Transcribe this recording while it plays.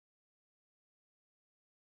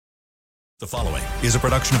The following is a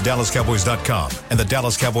production of DallasCowboys.com and the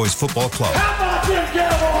Dallas Cowboys Football Club. How about them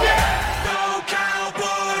Cowboys? Yeah! Go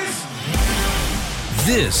Cowboys!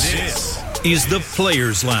 This is the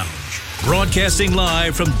Players Lounge, broadcasting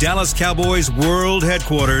live from Dallas Cowboys World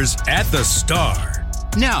Headquarters at the Star.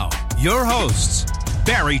 Now, your hosts,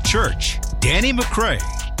 Barry Church, Danny McCray,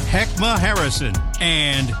 Heckma Harrison,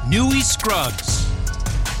 and Newy Scruggs.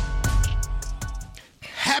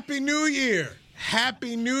 Happy New Year.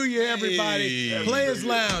 Happy New Year, everybody. Hey. Players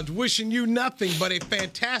Lounge wishing you nothing but a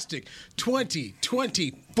fantastic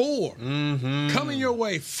 2024. Coming your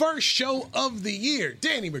way, first show of the year.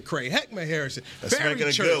 Danny McCray, Heckma Harrison, Let's Barry make it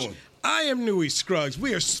a Church. good one. I am Newy Scruggs.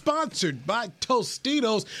 We are sponsored by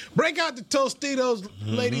Tostitos. Break out the Tostitos,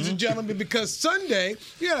 ladies and gentlemen, because Sunday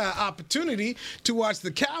you had an opportunity to watch the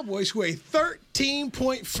Cowboys, who are a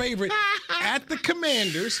 13-point favorite at the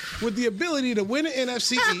Commanders, with the ability to win the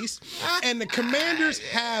NFC East, and the Commanders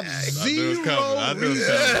have zero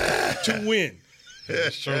reason to win.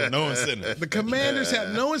 Sure, no incentive. The Commanders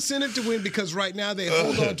have no incentive to win because right now they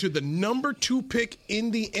hold on to the number 2 pick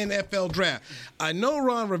in the NFL draft. I know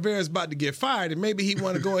Ron Rivera is about to get fired, and maybe he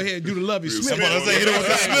want to go ahead and do the Lovie Smith. Somebody say hit him with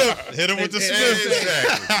the Smith. Hit him with the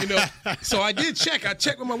Smith. You know, so I did check. I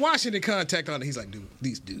checked with my Washington contact on it. He's like, dude,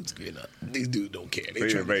 these dudes, these dudes don't care. They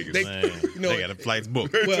in Vegas. They got a flights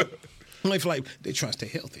booked. Well, only for they try to stay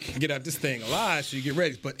healthy, get out this thing alive so you get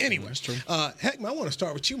ready. But anyway, that's true. Heckma, I want to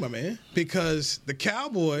start with you, my man, because the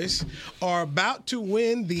Cowboys are about to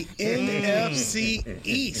win the NFC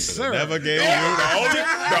East, sir. Never gave you The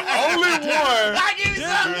only one. I give you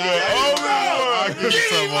something.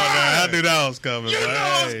 I knew that was coming. You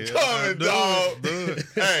know it's coming, dog.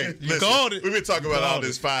 Hey, You listen, called it. We've been talking about You all called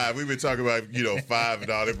this five. We've been talking about, five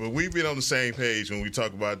and all that, but we've been on the same page when we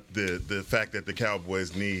talk about the fact that the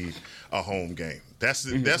Cowboys need a home game. This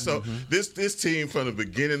team from the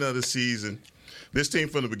beginning of the season.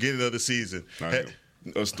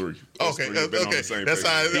 Us three. Okay, Us three have been on okay. the same That's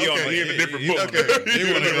page. how. He in a different book. Okay.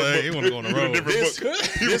 He want to go on the road.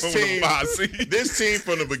 This team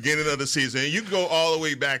from the beginning of the season, and you can go all the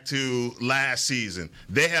way back to last season,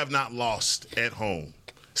 they have not lost at home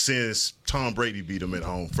since Tom Brady beat them at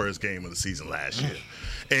home first game of the season last year.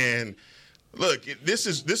 And look, this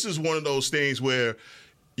is one of those things where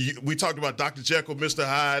we talked about Dr. Jekyll, Mr.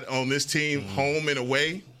 Hyde on this team, home and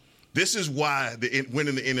away. This is why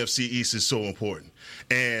winning the NFC East is so important.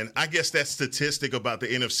 And I guess that statistic about the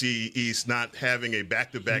NFC East not having a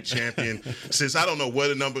back-to-back champion since I don't know what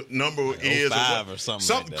the number is. 05 or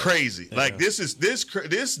something like that. Crazy. Yeah. Like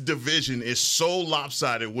this division is so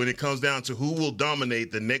lopsided when it comes down to who will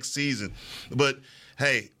dominate the next season. But,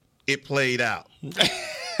 hey, it played out.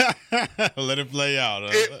 Let it play out.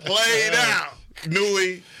 It played out,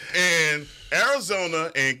 Newy. And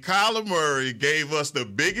Arizona and Kyler Murray gave us the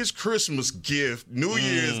biggest Christmas gift, New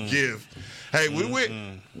Year's gift. Hey, we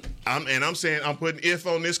went. I'm saying I'm putting if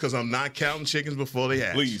on this because I'm not counting chickens before they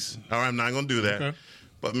hatch. Please. All right, I'm not going to do that. Okay.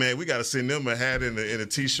 But, man, we got to send them a hat and a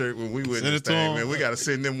T-shirt when we win Send this it to thing, 'em. man. We got to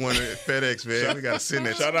send them one at FedEx, man. We got to send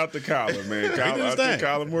that. Shout out to Kyler, man. I think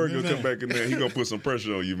Kyler Murray going to come back in there. He going to put some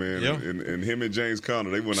pressure on you, man. Yep. And him and James Conner,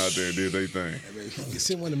 they went out there and did their thing. You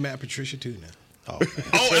send one to Matt Patricia, too, now. Oh,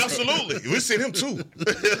 absolutely. We send him, too.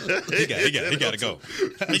 He got to go. He got to go.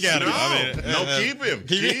 No, keep him.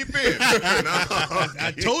 Keep him.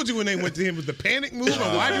 I told you when they went to him with the panic move.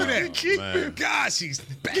 Why do that? Man. Gosh, he's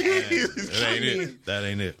bad. That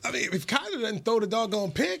ain't it. I mean, if Kyler doesn't throw the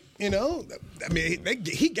doggone pick, I mean,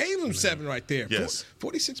 he gave him 7 right there. Yes.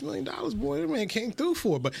 $46 million, boy, that man came through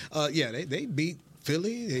for. But, they beat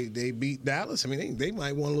Philly. They beat Dallas. I mean, they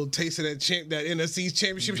might want a little taste of that NFC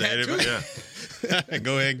championship hat, too. Yeah.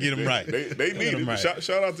 Go ahead and get them right. They need it. Right.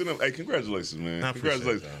 Shout out to them. Hey, congratulations, man.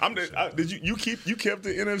 Congratulations. Did you kept the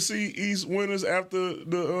NFC East winners after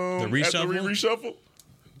the reshuffle?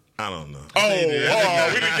 I don't know. We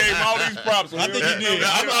done gave him all these props. I think you did.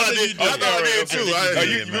 I thought I did too.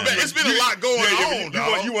 It's been a lot going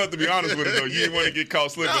on. You wanted to be honest with it, though. You didn't want to get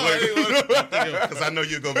caught slipping later. Because I know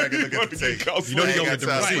you'll go back and look at the tape. You know you're going to get the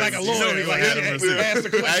receipt. Like a lawyer. Ask the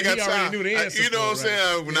question. I got He already knew the answer. You know what I'm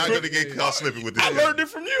saying? We're not going to get caught slipping with this. I learned it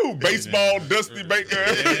from you. Baseball, Dusty Baker.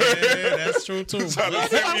 Yeah, that's true, too. I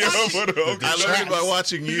learned it by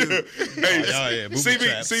watching you. Hey,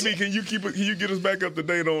 CB, can you get us back up to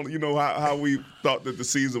date on how we thought that the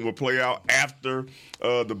season would play out after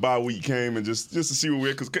the bye week came, and just to see where we're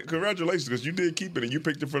at? Because congratulations, because you did keep it and you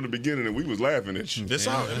picked it from the beginning, and we was laughing at you. It's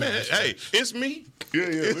all, man. Hey, it's me. Yeah,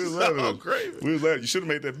 we was laughing. It's all crazy. We was laughing. You should have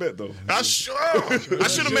made that bet though. I should have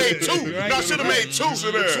made 2. I should have made 2.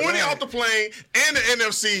 20 off the plane and the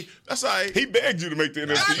NFC. That's all right. He begged you to make the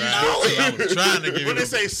NFC. Trying to give When you they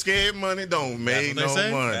say scared money don't make no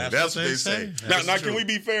money. That's what they say. Now, can we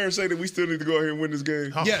be fair and say that we still need to go ahead and win this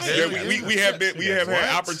game? Yes. Yeah, we have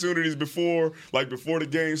had opportunities before, like before the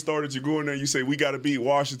game started. You go in there, you say we got to beat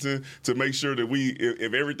Washington to make sure that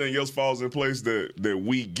if everything else falls in place, that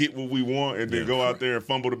we get what we want, and then go out there and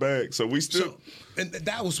fumble the bag. So we still. And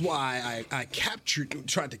that was why I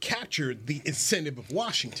tried to capture the incentive of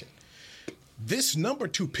Washington. This number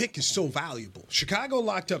 2 pick is so valuable. Chicago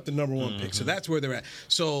locked up the number 1 pick, so that's where they're at.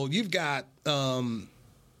 So you've got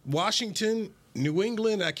Washington, New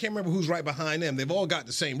England. I can't remember who's right behind them. They've all got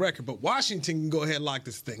the same record, but Washington can go ahead and lock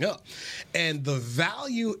this thing up. And the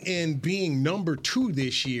value in being number 2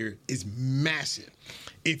 this year is massive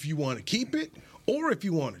if you want to keep it or if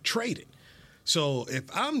you want to trade it. So if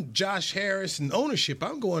I'm Josh Harris and ownership,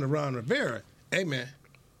 I'm going to Ron Rivera. Hey, man,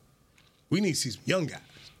 we need to see some young guys.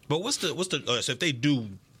 But what's the so if they do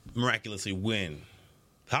miraculously win,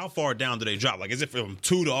 how far down do they drop? Like, is it from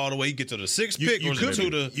 2 to all the way you get to the 6th pick, or is it 2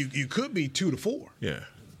 to? You could be 2 to 4. Yeah.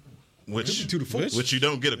 Which 2 to 4. Which you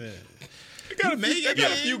don't get a. You got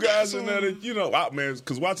a few guys in there that, man,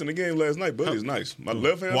 because watching the game last night, Buddy's nice. My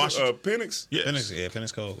left hand, Penix. Yes.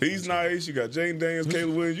 Penix Cole. He's nice. You got Jaden Daniels,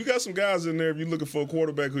 Caleb Williams. You got some guys in there if you're looking for a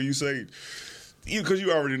quarterback who you say, because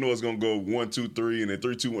you already know it's going to go 1, 2, 3, and then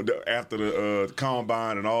 3, 2, 1 after the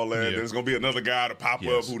combine and all that. Yeah. Then there's going to be another guy to pop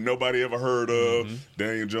up who nobody ever heard of,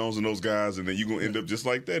 Daniel Jones and those guys, and then you're going to end up just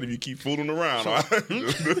like that if you keep fooling around.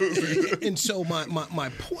 And so my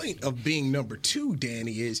point of being number 2,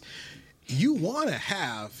 Danny, is you want to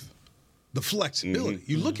have the flexibility.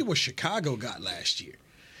 You look at what Chicago got last year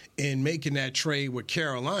in making that trade with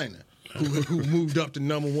Carolina. Who moved up to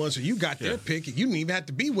number 1, so you got their pick. You didn't even have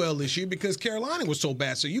to be well this year because Carolina was so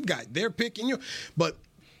bad. So you got their pick, but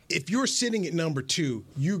if you're sitting at number 2,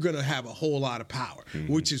 you're going to have a whole lot of power,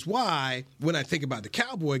 which is why when I think about the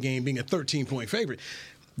Cowboy game being a 13-point favorite,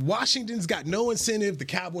 Washington's got no incentive. The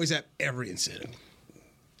Cowboys have every incentive.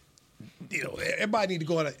 Everybody need to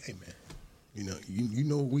go out. Hey, man, you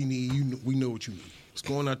know what we need. We know what you need. Let's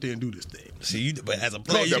go on out there and do this thing. See, but as a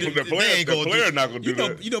player, the player not going to do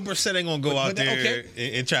that. You know, Brissett ain't going to go out there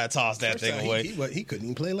and try to toss that thing away. He couldn't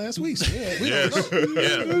even play last week. So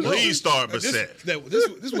Please start Brissett. This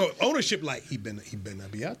is what ownership like. He better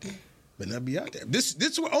not be out there. This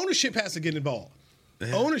is where ownership has to get involved.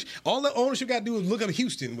 All the ownership got to do is look up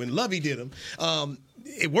Houston when Lovey did them.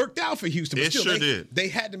 It worked out for Houston. But still, did. They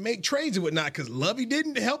had to make trades and whatnot because Lovey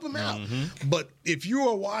didn't help him out. But if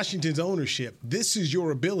you're Washington's ownership, this is your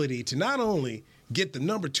ability to not only get the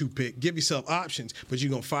number 2 pick, give yourself options, but you're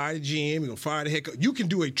going to fire the GM, you're going to fire the head coach. You can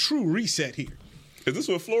do a true reset here. Is this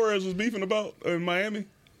what Flores was beefing about in Miami?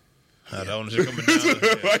 The ownership coming down.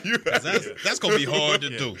 That's going to be hard to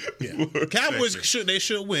do. Yeah. Cowboys should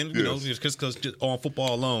win, because on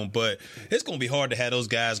football alone. But it's going to be hard to have those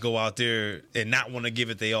guys go out there and not want to give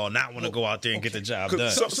it they all, not want to go out there and get the job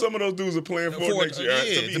done. Some of those dudes are playing for next year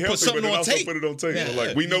to be healthy, but then also put it on tape. Yeah.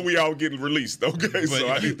 Like we know we all getting released, okay? So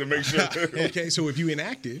I need to make sure. Okay, so if you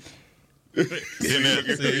inactive. Flores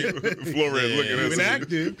looking at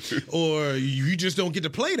inactive, or you just don't get to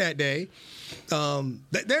play that day.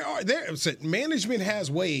 Management has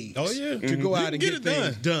ways to go out and get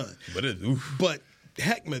things done. But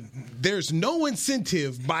heck, man, there's no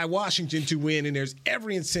incentive by Washington to win, and there's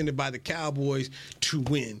every incentive by the Cowboys to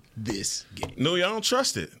win this game. No, y'all don't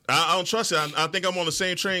trust it. I don't trust it. I think I'm on the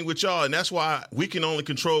same train with y'all, and that's why we can only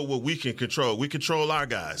control what we can control. We control our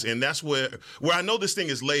guys, and that's where I know this thing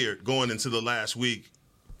is layered going into the last week,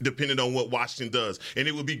 depending on what Washington does. And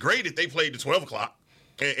it would be great if they played at 12 o'clock.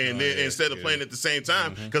 And then instead of playing at the same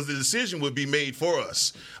time, because the decision would be made for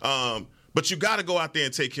us. But you got to go out there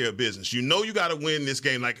and take care of business. You know you got to win this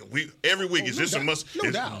game like every week. Is this a must?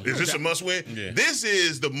 Is this a must win? Yeah. This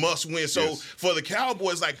is the must win. So for the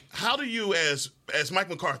Cowboys, like, how do you, as Mike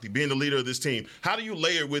McCarthy, being the leader of this team, how do you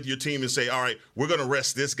layer with your team and say, all right, we're going to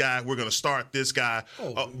rest this guy, we're going to start this guy?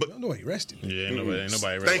 But nobody rested. Yeah, ain't nobody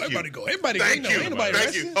rested. Thank Everybody you. go. Everybody Thank go. you. Ain't nobody Thank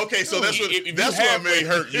rested. you. Okay, so that's what I made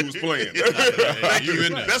hurt you was playing.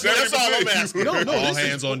 That's all I'm asking. No, all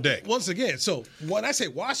hands on deck. Once again, so when I say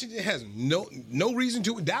Washington has no reason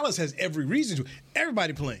to, Dallas has every reason to.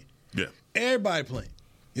 Everybody playing. Yeah. Everybody playing.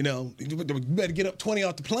 You better get up 20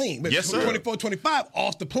 off the plane. Yes, sir. 24, 25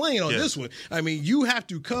 off the plane on this one. I mean, you have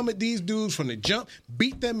to come at these dudes from the jump,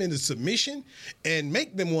 beat them into submission, and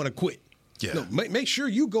make them want to quit. Yeah. No, make sure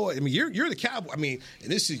you go. I mean, you're the Cowboy. I mean,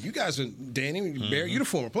 and this is, you guys are, Danny, Barry, you're the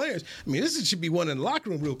former players. I mean, this should be one in the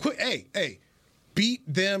locker room real quick. Hey, beat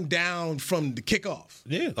them down from the kickoff.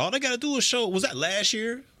 Yeah, all they got to do is show. Was that last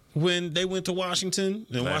year? when they went to Washington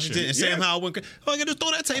and Sam Howell went. Oh, I got to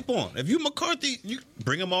throw that tape on. If you McCarthy, you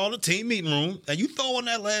bring them all to the team meeting room and you throw on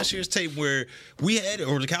that last year's tape where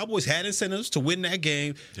the Cowboys had incentives to win that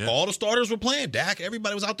game. Yeah. All the starters were playing. Dak,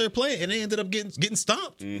 everybody was out there playing, and they ended up getting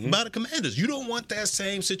stomped by the Commanders. You don't want that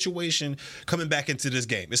same situation coming back into this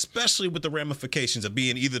game, especially with the ramifications of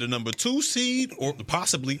being either the number 2 seed or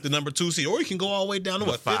possibly the number 2 seed, or you can go all the way down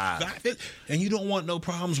to fifth, and you don't want no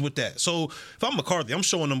problems with that. So if I'm McCarthy, I'm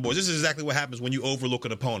showing them boys, this is exactly what happens when you overlook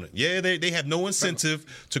an opponent. Yeah, they have no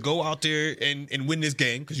incentive to go out there and win this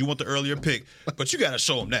game because you want the earlier pick, but you got to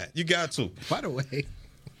show them that. You got to. By the way,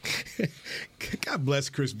 God bless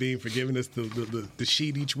Chris Beam for giving us the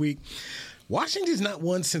sheet each week. Washington's not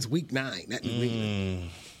won since week 9. Not New England.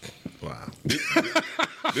 Wow.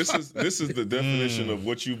 This is the definition of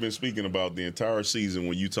what you've been speaking about the entire season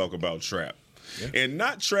when you talk about trap. Yeah. And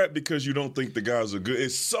not trap because you don't think the guys are good.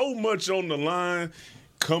 It's so much on the line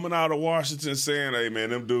coming out of Washington saying, hey,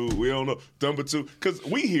 man, them dudes, we don't know, number 2. Because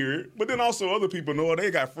we hear it, but then also other people know it.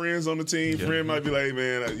 They got friends on the team. Yeah. Friend might be like, hey,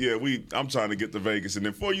 man, I'm trying to get to Vegas. And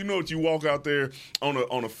then before you know it, you walk out there on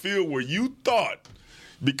a field where you thought,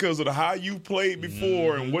 because of how you played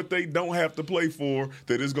before and what they don't have to play for,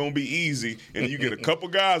 that it's going to be easy. And you get a couple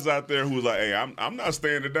guys out there who's like, hey, I'm not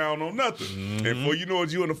standing down on nothing. And before you know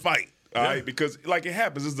it, you're in a fight. All right, because like it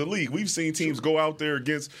happens, it's the league. We've seen teams go out there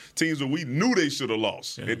against teams where we knew they should have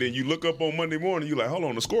lost, and then you look up on Monday morning, you're like, "Hold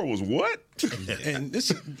on, the score was what?" And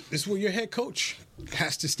this is where your head coach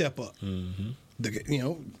has to step up.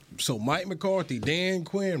 So Mike McCarthy, Dan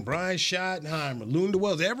Quinn, Brian Schottenheimer, Lunda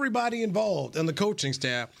Wells, everybody involved on the coaching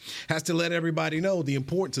staff has to let everybody know the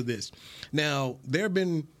importance of this. Now there have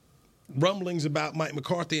been rumblings about Mike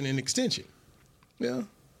McCarthy and an extension. Yeah.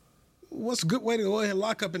 What's a good way to go ahead and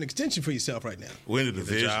lock up an extension for yourself right now? Win the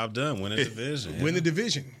division. Get the job done. Win the division. Win the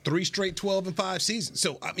division. 3 straight 12-5 seasons.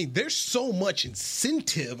 So, I mean, there's so much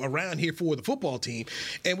incentive around here for the football team.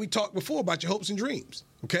 And we talked before about your hopes and dreams.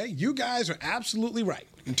 Okay? You guys are absolutely right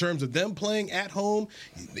in terms of them playing at home.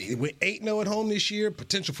 They went 8-0 at home this year.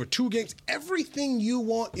 Potential for 2 games. Everything you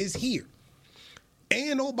want is here.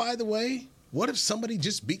 And, oh, by the way, what if somebody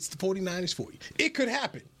just beats the 49ers for you? It could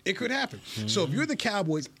happen. It could happen. So if you're the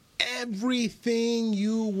Cowboys, everything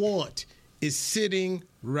you want is sitting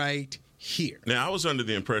right here. Now, I was under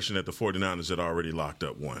the impression that the 49ers had already locked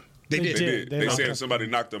up one. They did. They said somebody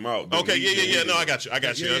knocked them out. Okay, yeah. No, I got you.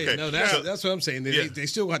 Okay. No, that's what I'm saying. They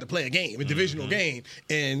still have to play a game, a divisional game,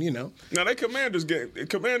 and Now, that Commanders game,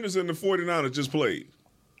 Commanders and the 49ers just played.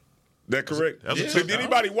 That correct? Did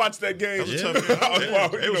anybody watch that game? That was a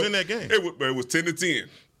tough game. It was in that game. It was 10-10.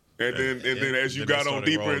 And then as you got on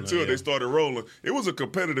deeper into it, they started rolling. It was a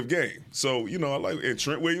competitive game. So, I like, and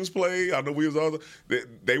Trent Williams played. I know we was all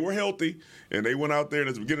they were healthy, and they went out there, and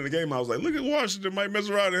at the beginning of the game, I was like, look at Washington might mess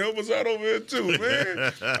around and help us out over here too,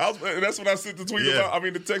 man. That's what I sent the tweet about. I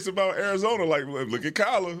mean, the text about Arizona, like, look at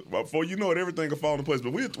Kyler. Before you know it, everything will fall into place.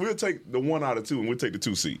 But we'll take the 1 out of 2, and we'll take the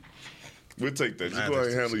 2 seed. We'll take that. Just go ahead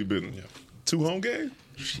and handle your business. Yeah. 2 home games?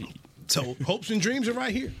 So hopes and dreams are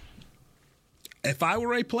right here. If I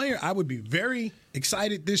were a player, I would be very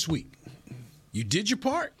excited this week. You did your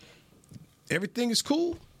part. Everything is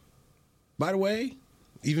cool. By the way,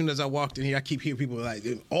 even as I walked in here, I keep hearing people like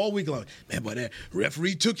all week long, man, boy, that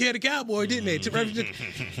referee took care of the Cowboys, didn't they?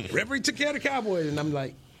 Referee took care of the Cowboys. And I'm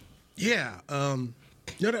like, yeah.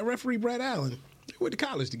 That referee, Brad Allen, they went to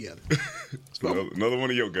college together. Another one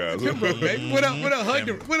of your guys. Pembroke, baby. What up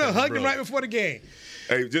hugging right before the game.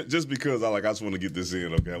 Hey, just because I just want to get this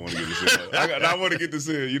in, okay? I want to get this in. I want to get this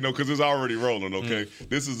in, because it's already rolling, okay?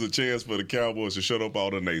 This is a chance for the Cowboys to shut up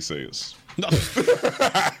all the naysayers. No. Not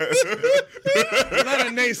a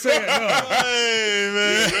naysayer, no. Hey,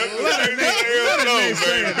 man.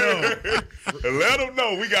 Let them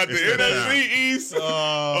know. We got the NFC East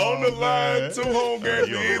on the line. 2 home games.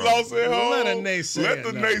 We lost at home. Let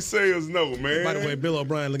the naysayers know, man. By the way, Bill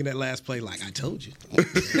O'Brien looking at last play like, I told you. Bill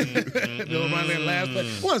O'Brien looking at last play.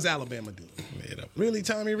 What is Alabama doing? Really,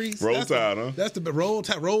 Tommy Reese? Roll Tide, huh? That's the roll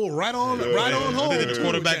tide. Roll right on home.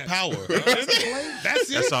 Quarterback power. That's it.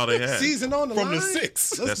 That's all they had. Season on the from line. The 6.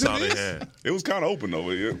 That's all they had. It was kind of open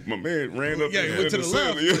over here. My man ran up he went to the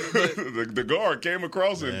left. The guard came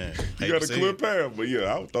across and he got a clear path. But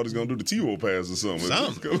I thought he was going to do the T-Roll pass or something.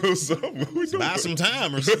 Buy some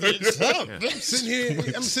time or something. I'm sitting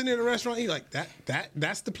here in the restaurant. He's like,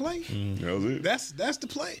 that's the play. That was it. That's the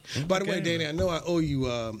play. By the way, Danny, I know I owe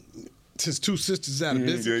you. Since 2 sisters out of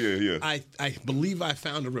business, yeah. I believe I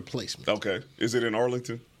found a replacement. Okay, is it in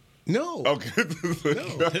Arlington? No. Okay.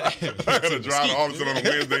 No. I gotta drive to Arlington on a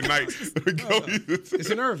Wednesday night. It's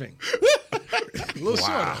in Irving. A little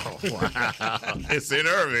shorter. Wow. It's in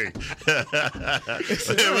Irving.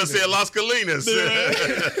 Let's say Las Colinas.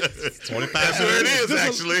 25 That's where it is,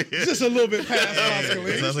 actually. Just a little bit past Las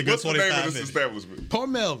Colinas. That's a good What's the name 25 of this minutes. establishment? Poe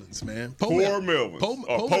Melvin's, man. Poor Melvins. Poe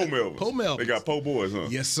Melvins. Poe Melvin's. They got Po Boys, huh?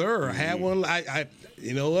 Yes, sir. I had one. I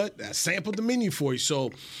you know what? I sampled the menu for you.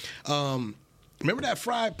 So, remember that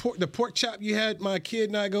fried pork, the pork chop you had my kid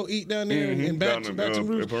and I go eat down there in Baton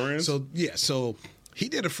Rouge? So so he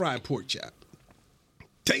did a fried pork chop.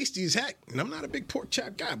 Tasty as heck, and I'm not a big pork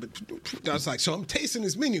chop guy, but I was like, so I'm tasting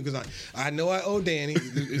this menu because I know I owe Danny.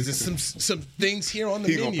 There's some things here on the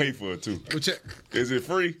menu. He's gonna pay for it too. Is it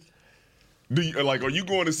free? Do you, are you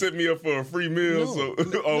going to set me up for a free meal?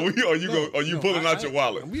 Are you pulling out your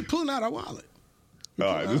wallet? We pulling out our wallet. All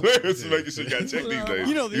right, just making sure you got to check these days.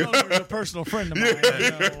 You know, the owner is a personal friend of mine.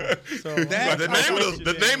 So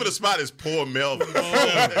the name of the spot is Poor Melvin.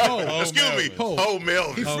 Excuse me, Poe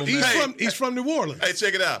Melvin. He's from New Orleans. Hey,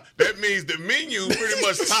 check it out. That means the menu pretty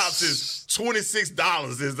much tops is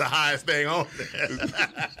 $26 is the highest thing on there.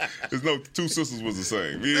 There's no Two Sisters was the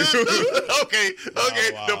same. Okay.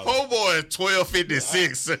 Wow. The po' boy is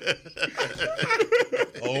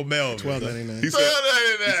 $12.56. Old Melvin. $12.99. He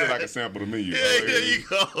said I can sample the menu. Yeah, there you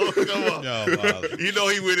go. Come on. Wow. You know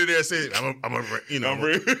he went in there and said, you know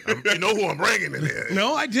who I'm bringing in there.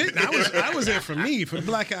 No, I didn't. I was there for the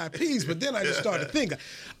Black Eyed Peas, but then I just started to think,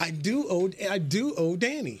 I do owe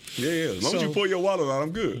Danny. Yeah. As long as you pull your wallet out,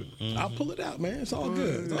 I'm good. I'll pull it out, man. It's all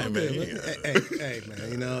good. It's all good. Hey,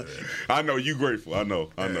 man. You know. I know you grateful. I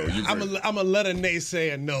know you. I'm gonna let a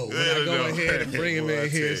naysayer know when I go ahead and bring him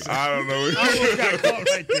in here. So I don't know. I almost got caught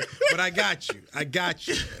right there, but I got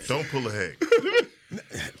you. Don't pull a heck.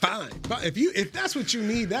 Fine. If that's what you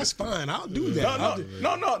need, that's fine. I'll do that.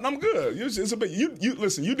 No, I'm good. You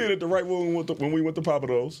listen. You did it the right way when we went to Papa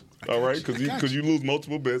Do's. All right, because you lose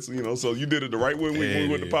multiple bets. You know, so you did it the right way when we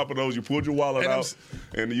went to Papa Do's. You pulled your wallet out,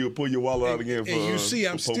 and you pull your wallet out again. And you see,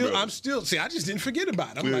 I'm still. See, I just didn't forget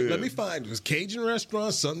about it. I'm like, let me find this Cajun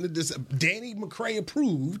restaurant, something that this Danny McCray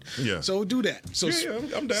approved. Yeah. So do that. So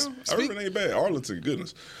I'm down. Irving ain't bad. Arlington,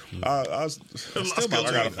 goodness. I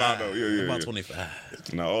gotta find out. Yeah. About 25.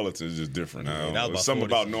 No, Arlington is just different now. That was about Something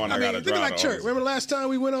 40. about knowing I gotta think drive like to church. Arlington. Remember last time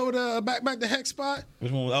we went over to back the Heck spot?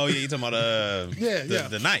 Which one? Oh, yeah, you talking about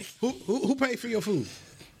the knife. Who paid for your food?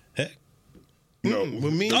 Heck. No,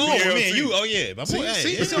 With me. Oh, BLT. man, you. Oh, yeah. My boy. So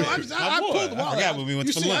I pulled the wallet. I forgot when we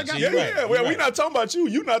went for lunch. Yeah. Well, we're not talking about you.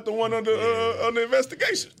 You're not the one under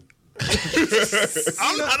investigation.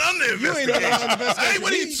 I'm not under investigation. Hey,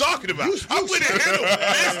 what are you talking about? I went and handled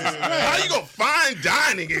business. How you gonna find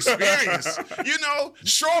dining experience? You know,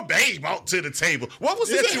 Shore Babe out to the table. What was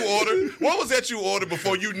that you ordered? What was that you ordered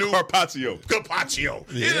before you knew? Carpaccio. Yeah,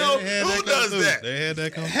 you know, who does that? They had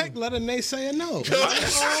that Heck, let a naysayer know.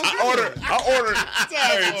 I ordered.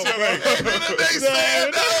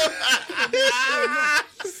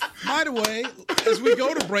 By the way, as we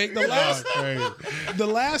go to break, the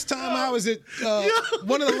last time I was at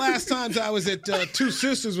one of the last times I was at Two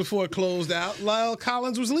Sisters before it closed out, Lyle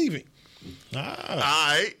Collins was leaving. All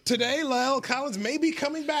right. Today, Lyle Collins may be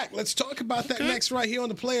coming back. Let's talk about that next right here on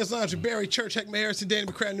the Players Lounge with Barry Church, Heckman Harrison, Danny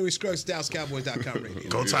McCray, Newey Scruggs, DallasCowboys.com radio.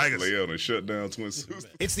 Go Tigers. Lay out and shut down Twin Sisters.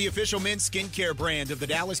 It's the official men's skincare brand of the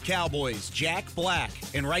Dallas Cowboys, Jack Black.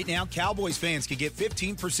 And right now, Cowboys fans can get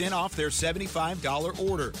 15% off their $75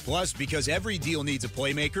 order. Plus, because every deal needs a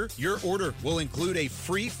playmaker, your order will include a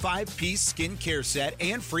free 5-piece skincare set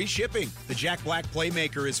and free shipping. The Jack Black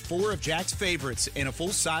Playmaker is 4 of Jack's favorites and a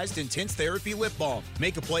full-sized intense therapy lip balm.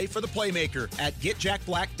 Make a play for the playmaker at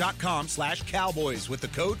getjackblack.com/Cowboys with the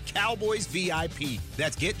code CowboysVIP.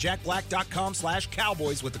 That's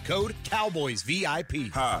getjackblack.com/Cowboys with the code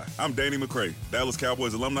CowboysVIP. Hi, I'm Danny McCray, Dallas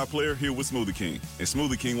Cowboys alumni player here with Smoothie King. And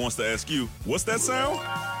Smoothie King wants to ask you, what's that sound?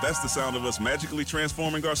 That's the sound of us magically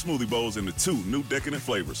transforming our smoothie bowls into 2 new decadent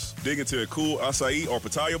flavors. Dig into a cool acai or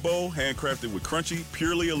pitaya bowl, handcrafted with crunchy,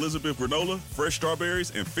 purely Elizabeth granola, fresh strawberries,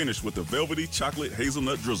 and finished with a velvety chocolate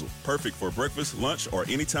hazelnut drizzle. Perfect for breakfast, lunch, or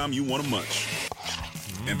anytime you want to munch.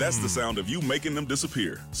 And that's the sound of you making them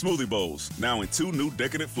disappear. Smoothie bowls, now in 2 new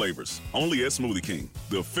decadent flavors. Only at Smoothie King,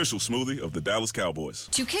 the official smoothie of the Dallas Cowboys.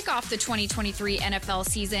 To kick off the 2023 NFL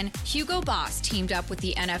season, Hugo Boss teamed up with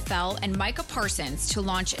the NFL and Micah Parsons to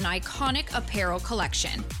launch an iconic apparel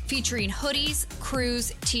collection featuring hoodies,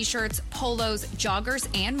 crews, t-shirts, polos, joggers,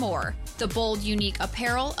 and more. The bold, unique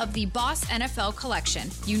apparel of the Boss NFL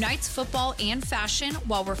collection unites football and fashion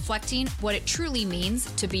while reflecting what it truly means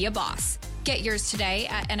to be a boss. Get yours today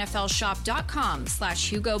at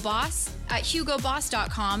nflshop.com/HugoBoss, at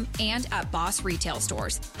HugoBoss.com, and at Boss retail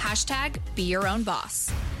stores.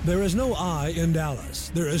 #BeYourOwnBoss. There is no I in Dallas.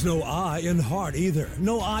 There is no I in Hart either.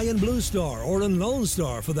 No I in Blue Star or in Lone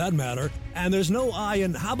Star for that matter. And there's no I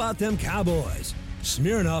in how about them Cowboys?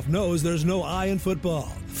 Smirnoff knows there's no I in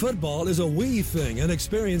football. Football is a we thing, an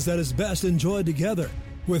experience that is best enjoyed together.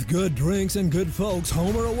 With good drinks and good folks,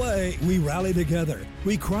 home or away, we rally together.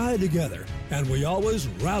 We cry together. And we always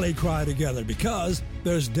rally cry together because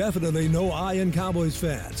there's definitely no I in Cowboys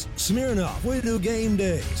fans. Smirnoff, we do game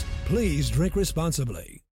days. Please drink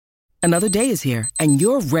responsibly. Another day is here, and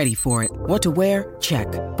you're ready for it. What to wear? Check.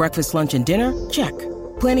 Breakfast, lunch, and dinner? Check.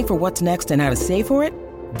 Planning for what's next and how to save for it?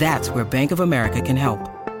 That's where Bank of America can help.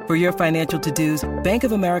 For your financial to-dos, Bank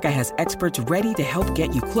of America has experts ready to help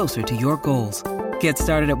get you closer to your goals. Get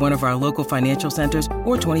started at one of our local financial centers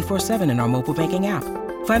or 24/7 in our mobile banking app.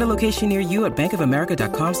 Find a location near you at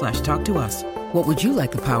bankofamerica.com/talktous. What would you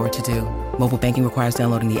like the power to do? Mobile banking requires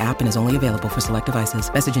downloading the app and is only available for select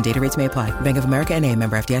devices. Message and data rates may apply. Bank of America NA,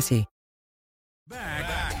 member FDIC.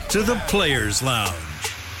 Back to the Players Lounge.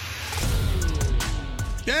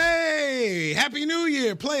 Hey, Happy New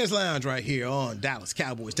Year. Players Lounge right here on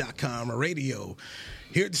DallasCowboys.com radio.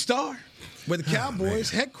 Here at the Star, where the Cowboys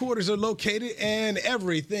headquarters are located and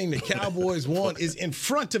everything the Cowboys want is in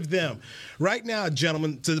front of them. Right now,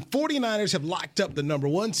 gentlemen, so the 49ers have locked up the number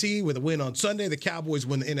 1 seed with a win on Sunday. The Cowboys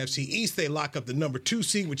win the NFC East. They lock up the number 2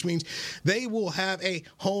 seed, which means they will have a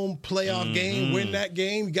home playoff game. Win that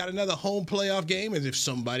game, you got another home playoff game. And if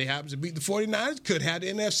somebody happens to beat the 49ers, could have the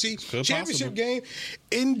NFC championship game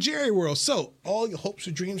in Jerry World. So all your hopes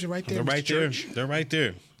and dreams are right there. They're right there. They're right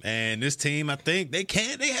there. And this team, I think they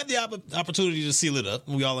have the opportunity to seal it up.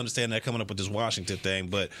 We all understand that coming up with this Washington thing.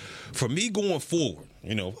 But for me going forward,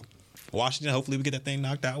 Washington, hopefully we get that thing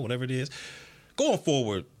knocked out, whatever it is. Going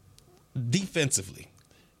forward, defensively,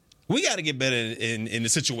 we got to get better in the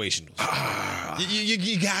situationals.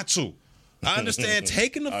 You got to. I understand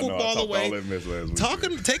taking the football away.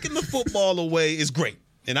 Taking the football away is great.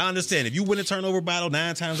 And I understand if you win a turnover battle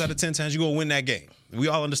 9 times out of 10 times, you're going to win that game. We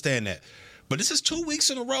all understand that. But this is 2 weeks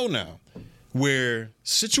in a row now where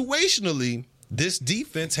situationally this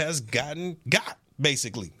defense has got,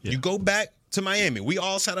 basically. Yeah. You go back to Miami. We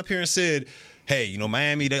all sat up here and said, hey,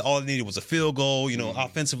 Miami, all they needed was a field goal.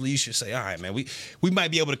 Offensively, you should say, all right, man, we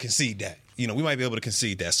might be able to concede that. We might be able to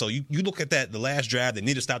concede that. So you look at that, the last drive, they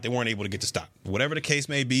needed to stop. They weren't able to get the stop. Whatever the case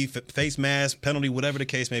may be, face mask, penalty, whatever the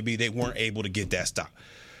case may be, they weren't able to get that stop.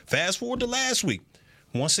 Fast forward to last week.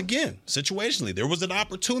 Once again, situationally, there was an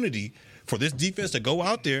opportunity for this defense to go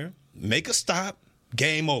out there, make a stop,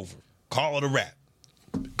 game over, call it a wrap.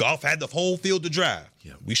 Goff had the whole field to drive.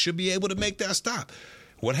 Yeah. We should be able to make that stop.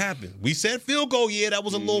 What happened? We said field goal, that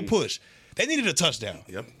was a little push. They needed a touchdown.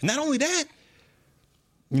 Yep. Not only that,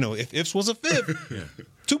 if ifs was a fifth,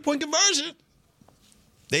 2-point conversion,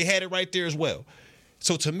 they had it right there as well.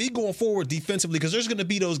 So to me, going forward defensively, because there's going to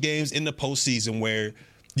be those games in the postseason where,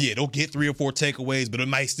 they'll get 3 or 4 takeaways, but it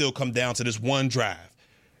might still come down to this one drive.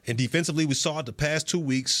 And defensively, we saw it the past 2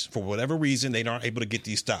 weeks, for whatever reason, they aren't able to get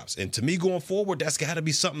these stops. And to me, going forward, that's got to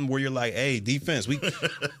be something where you're like, hey, defense,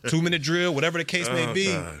 2-minute drill, whatever the case may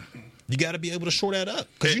be, you got to be able to shore that up.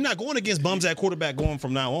 Because you're not going against bums at quarterback going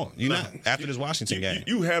from now on. You're not after this Washington game.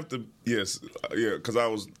 You have to, because I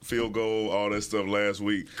was field goal, all that stuff last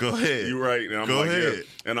week. Go ahead. You're right. And I'm Go ahead.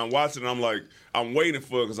 Yeah. And I'm watching, I'm like, I'm waiting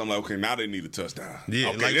for it because I'm like, okay, now they need a touchdown.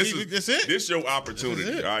 Yeah, okay, that's it. This your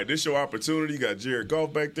opportunity. All right, this your opportunity. You got Jared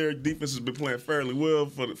Goff back there. Defense has been playing fairly well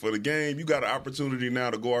for the game. You got an opportunity now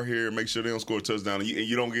to go out here and make sure they don't score a touchdown, and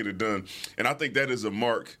you don't get it done. And I think that is a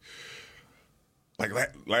mark. Like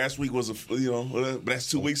last week was but that's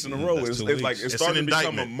 2 weeks in a row. It's like it's starting to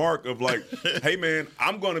become a mark of like, hey man,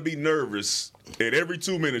 I'm going to be nervous at every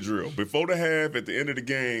 2-minute drill before the half, at the end of the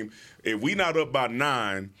game. If we not up by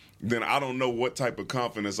 9, then I don't know what type of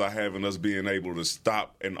confidence I have in us being able to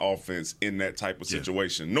stop an offense in that type of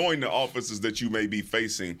situation, knowing the offenses that you may be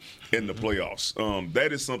facing in the playoffs.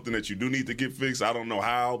 That is something that you do need to get fixed. I don't know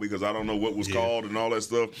how, because I don't know what was called and all that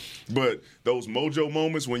stuff. But those mojo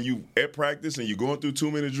moments when you at practice and you're going through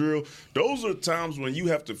 2-minute drill, those are times when you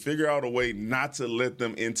have to figure out a way not to let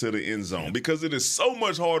them into the end zone, because it is so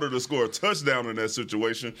much harder to score a touchdown in that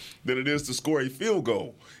situation than it is to score a field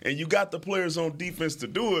goal. And you got the players on defense to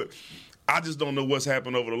do it. I just don't know what's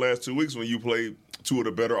happened over the last 2 weeks when you play 2 of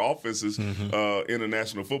the better offenses in the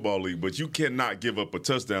National Football League. But you cannot give up a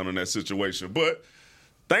touchdown in that situation. But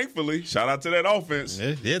thankfully, shout out to that offense.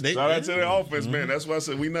 Shout out to that offense, man. That's why I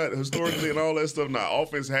said we not historically and all that stuff. Now,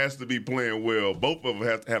 offense has to be playing well. Both of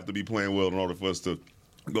them have to be playing well in order for us to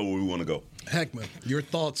go where we want to go. Heckman, your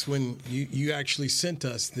thoughts when you actually sent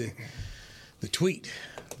us the tweet.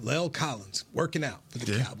 La'el Collins working out for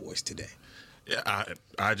the Cowboys today. Yeah,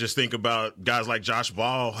 I just think about guys like Josh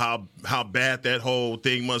Ball, how bad that whole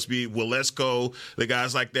thing must be. Walesko, the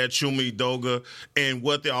guys like that, Chuma Edoga, and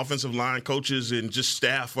what the offensive line coaches and just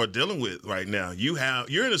staff are dealing with right now.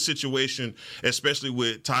 You're in a situation, especially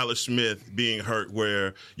with Tyler Smith being hurt,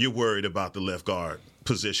 where you're worried about the left guard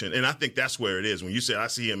position. And I think that's where it is. When you say I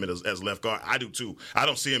see him as left guard, I do too. I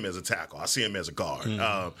don't see him as a tackle. I see him as a guard.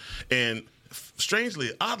 And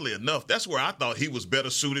strangely, oddly enough, that's where I thought he was better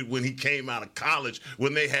suited when he came out of college,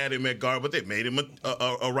 when they had him at guard, but they made him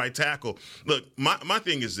a right tackle. Look, my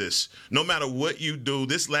thing is this. No matter what you do,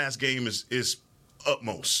 this last game is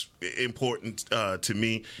utmost important to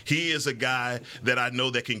me. He is a guy that I know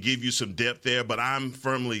that can give you some depth there, but I'm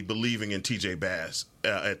firmly believing in TJ Bass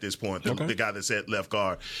at this point, the guy that's at left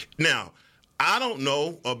guard. Now, I don't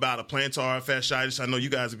know about a plantar fasciitis. I know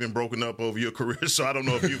you guys have been broken up over your career, so I don't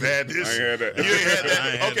know if you've had this. I ain't had that. You ain't had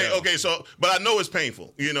that? Okay. So, but I know it's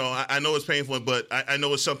painful. You know, I know it's painful, but I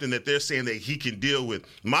know it's something that they're saying that he can deal with.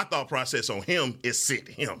 My thought process on him is sit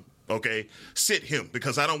him, okay? Sit him,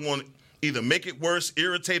 because I don't want either make it worse,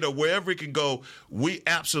 irritate, or wherever it can go. We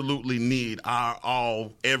absolutely need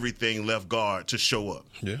our everything left guard to show up.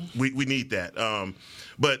 Yeah. We need that.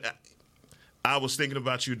 But I was thinking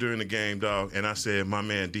about you during the game, dog, and I said, my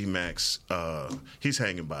man D-Max, he's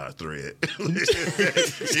hanging by a thread. He's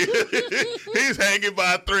hanging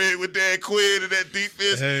by a thread with that Quinn and that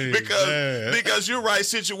defense because you're right.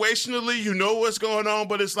 Situationally, you know what's going on,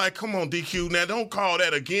 but it's like, come on, DQ, now don't call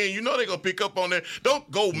that again. You know they're going to pick up on that.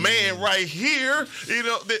 Don't go man right here. You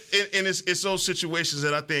know, and it's those situations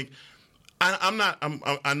that I think,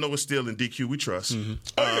 I know it's still in DQ. We trust. Yeah.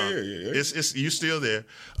 It's you still there.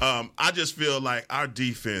 I just feel like our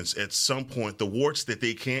defense, at some point, the warts that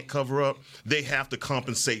they can't cover up, they have to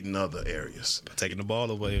compensate in other areas. Taking the ball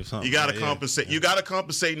away or something. You got to compensate. You got to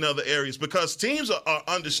compensate in other areas because teams are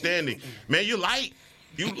understanding. Man, you're light.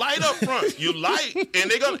 You light up front. You light,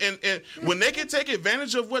 and they're gonna and when they can take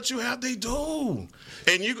advantage of what you have, they do.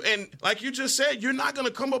 And like you just said, you're not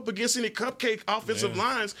gonna come up against any cupcake offensive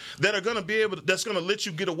lines that are gonna that's gonna let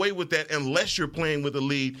you get away with that unless you're playing with a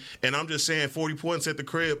lead. And I'm just saying, 40 points at the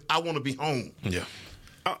crib, I want to be home. Yeah.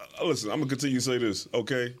 Listen, I'm gonna continue to say this.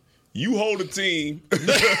 Okay, you hold a team.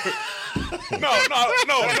 No.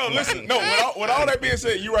 Listen, with all that being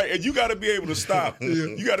said, you're right, and you got to be able to stop.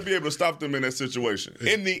 You got to be able to stop them in that situation.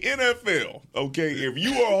 In the NFL, okay, if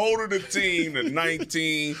you are holding a team to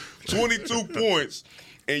 19, 22 points,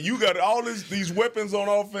 and you got all these weapons on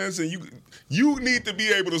offense, and you need to be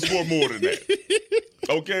able to score more than that.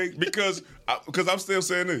 Okay, because I'm still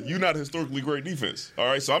saying that you're not a historically great defense. All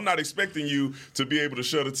right, so I'm not expecting you to be able to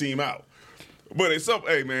shut a team out. But it's up.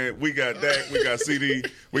 Hey man, we got Dak, we got CD,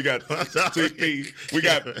 we got TP, we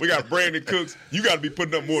got Brandon Cooks. You got to be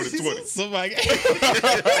putting up more than 20. Somebody.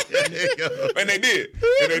 And they did.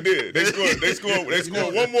 They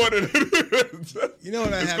scored one more than. You know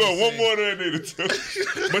what I have scored to one say? more than they needed to.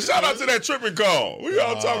 But shout out to that tripping call. We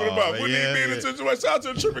all talking about wouldn't he be in the situation? Shout out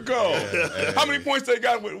to the tripping call. How many points they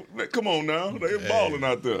got? Come on now, they balling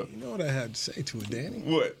out there. You know what I have to say to it, Danny?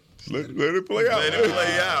 What? Let it play out. Let it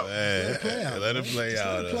play out. Let it play out. Let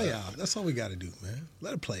it play out. That's all we got to do, man.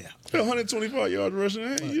 Let it play out. 125 yard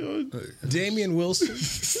rushing. Damian Wilson,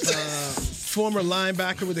 former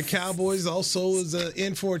linebacker with the Cowboys, also is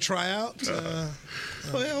in for a tryout.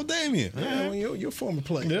 Well, Damian. Yeah, well, you're a former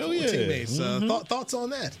player. Hell yeah. Teammates. Thoughts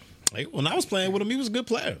on that? When I was playing with him, he was a good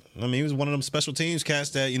player. I mean, he was one of them special teams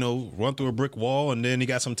cats that, run through a brick wall, and then he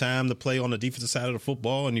got some time to play on the defensive side of the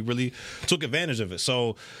football, and he really took advantage of it.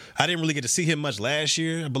 So I didn't really get to see him much last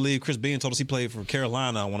year. I believe Chris Bean told us he played for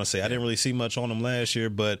Carolina, I want to say. I didn't really see much on him last year,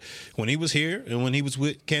 but when he was here and when he was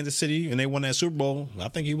with Kansas City and they won that Super Bowl, I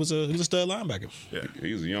think he was a stud linebacker. Yeah,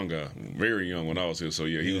 he was a young guy, very young when I was here. So,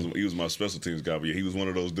 he was my special teams guy, but he was one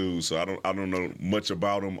of those dudes. So I don't know much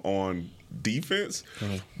about him on defense,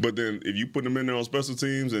 but then if you put him in there on special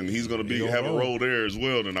teams and he's going to have a role there as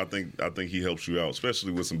well, then I think he helps you out,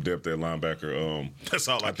 especially with some depth at linebacker. That's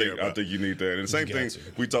all I care about. I think you need that. And the same thing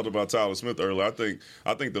we talked about Tyler Smith earlier. I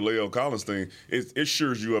think the Leo Collins thing it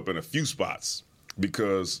shores you up in a few spots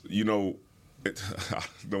because Tyron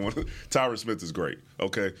Smith is great,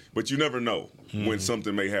 okay, but you never know when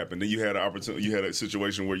something may happen. Then you had an opportunity. You had a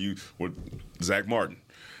situation where with Zach Martin.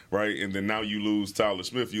 Right, and then now you lose Tyler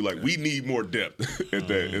Smith. You we need more depth at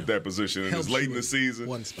that position. And it's late in the season.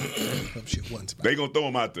 One spot. They gonna throw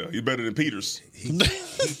him out there. He's better than Peters. He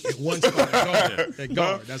one spot at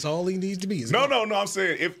guard. That's all he needs to be. No. I'm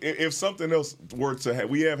saying if something else were to have,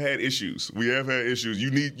 we have had issues.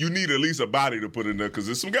 You need at least a body to put in there because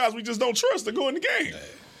there's some guys we just don't trust to go in the game.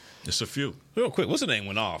 It's a few. Real quick, what's the name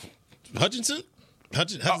went off? Hutchinson?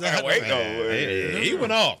 He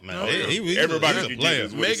went off, man. Everybody can player.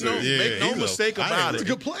 Make no mistake about it. He's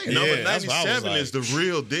a good player. Number 97 is the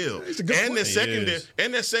real deal. He's a good player.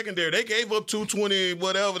 And their secondary, they gave up 220,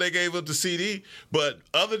 whatever they gave up to CD. But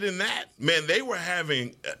other than that, man, they were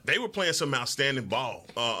playing some outstanding ball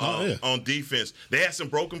on defense. They had some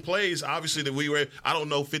broken plays, obviously, that I don't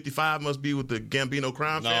know, 55 must be with the Gambino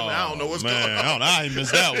crime family. I don't know what's going on. I don't know how he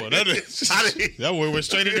missed that one. That one went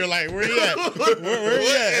straight in there like, where he at? Where he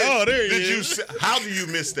at? Oh, there he is. How do you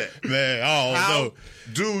miss that? Man, how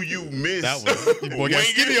do you miss that one? Your boy got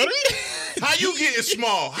skinny on it. How you getting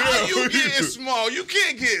small? How you getting small? You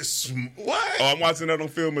can't get what? Oh, I'm watching that on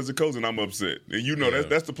film as a coach, and I'm upset. And you know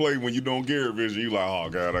that's the play when you don't get a vision. You like, oh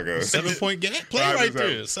God, I got 7-point play right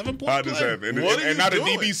there. 7-point play. And now the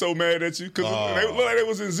DB so mad at you because they looked like they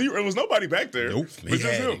was in zero. There was nobody back there. Nope. But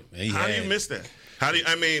just him. How do you miss that?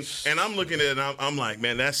 And I'm looking at it and I'm like,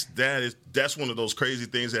 man, that's one of those crazy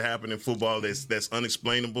things that happen in football that's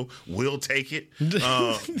unexplainable. We'll take it.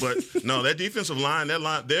 But no, that defensive line,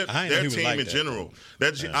 their team in general,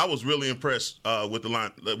 I was really impressed with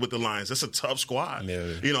the Lions. That's a tough squad.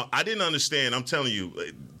 Yeah. I didn't understand. I'm telling you,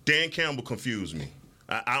 Dan Campbell confused me.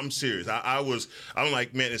 I'm serious. I'm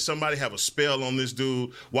like, man, if somebody have a spell on this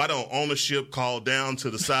dude, why don't ownership call down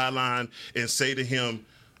to the sideline and say to him,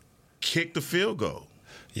 kick the field goal.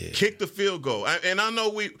 Yeah. Kick the field goal. And I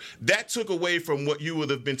know that took away from what you would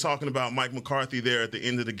have been talking about Mike McCarthy there at the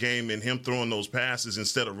end of the game and him throwing those passes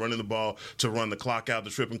instead of running the ball to run the clock out, the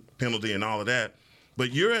tripping penalty and all of that.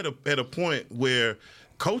 But you're at a point where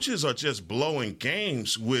coaches are just blowing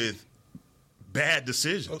games with bad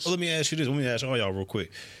decisions. Let me ask you this. Let me ask all y'all real quick.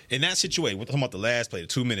 In that situation, we're talking about the last play, the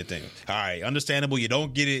 2-minute thing. All right, understandable. You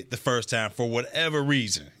don't get it the first time for whatever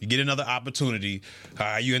reason. You get another opportunity.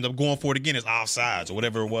 You end up going for it again. It's offsides or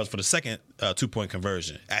whatever it was for the second 2-point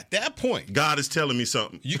conversion. At that point, God is telling me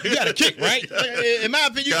something. You got to kick, right? In my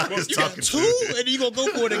opinion, you got 2, and you going to go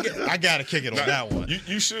for it again. I got to kick it on that one.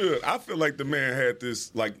 You should. I feel like the man had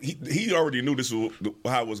this, like, he already knew this was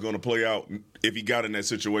how it was going to play out if he got in that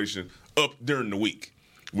situation up during the week.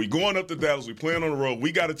 We going up to Dallas. We playing on the road.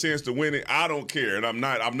 We got a chance to win it. I don't care, and I'm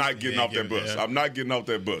not getting off that bus. I'm not getting off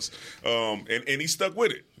that bus. And he stuck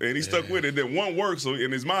with it. And he stuck with it. Then one worked, so in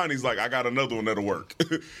his mind, he's like, I got another one that'll work.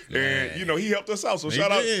 And he helped us out. So shout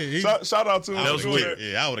out to him. That was weird.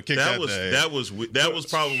 I would have kicked that was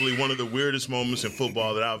probably one of the weirdest moments in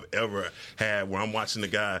football that I've ever had. Where I'm watching the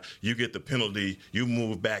guy, you get the penalty, you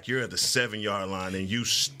move back, you're at the 7-yard line, and you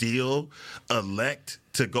still elect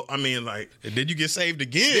to go. I mean, like, and then you get saved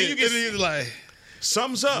again. Then you get like,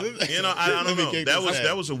 something's up. I don't know.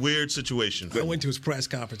 That was a weird situation. I went to his press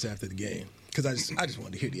conference after the game because I just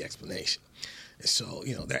wanted to hear the explanation. And so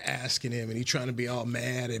they're asking him, and he's trying to be all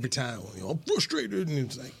mad every time. I'm frustrated, and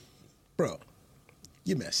it's like, bro,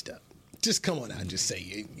 you messed up. Just come on out and just say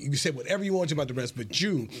it. You can say whatever you want to about the rest, but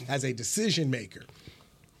you, as a decision maker,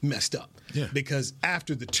 messed up. Yeah. Because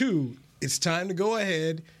after the 2, it's time to go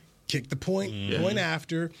ahead, kick the point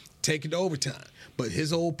after, take it to overtime. But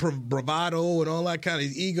his old bravado and all that kind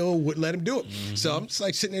of ego wouldn't let him do it. Mm-hmm. So I'm just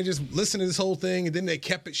like sitting there just listening to this whole thing, and then they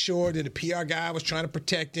kept it short, and the PR guy was trying to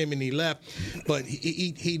protect him, and he left. But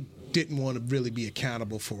he didn't want to really be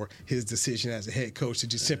accountable for his decision as a head coach to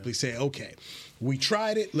just simply say, okay, we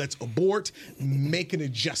tried it, let's abort, make an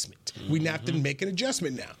adjustment. We have to make an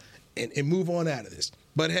adjustment now and move on out of this.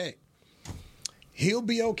 But hey, he'll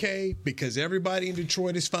be okay because everybody in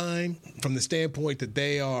Detroit is fine from the standpoint that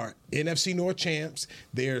they are NFC North champs.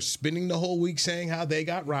 They're spending the whole week saying how they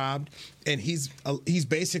got robbed, and he's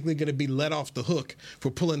basically going to be let off the hook for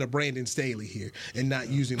pulling a Brandon Staley here and not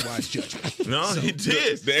using wise judgment. No, he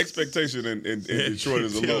did. The expectation in Detroit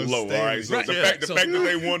is a little low. All right, so the fact that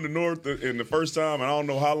they won the North in the first time, and I don't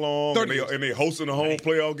know how long, and they hosting a home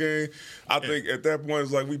playoff game. I think at that point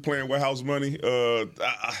it's like we playing warehouse money. I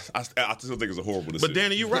still think it's a horrible decision. But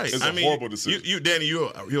Danny, you're right. It's a horrible decision. Danny,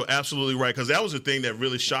 you're absolutely right, because that was the thing that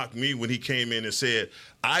really shocked me when he came in and said,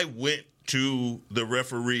 I went to the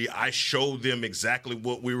referee. I showed them exactly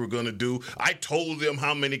what we were going to do. I told them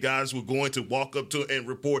how many guys were going to walk up to and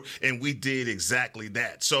report, and we did exactly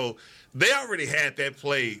that. So they already had that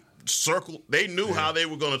play circled. They knew how they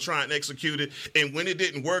were going to try and execute it, and when it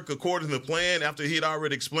didn't work according to the plan after he'd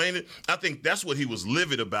already explained it, I think that's what he was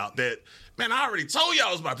livid about. That, man, I already told you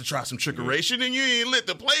I was about to try some trickeration, and you ain't let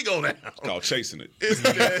the play go down. It's called chasing it.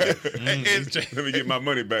 Let me get my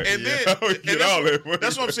money back. And then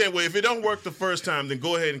that's what I'm saying. Well, if it don't work the first time, then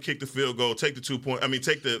go ahead and kick the field goal, take the 2 point. I mean,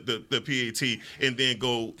 take the PAT, and then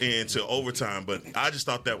go into overtime. But I just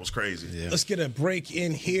thought that was crazy. Yeah. Let's get a break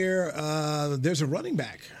in here. There's a running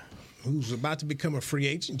back who's about to become a free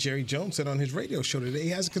agent, Jerry Jones, said on his radio show today he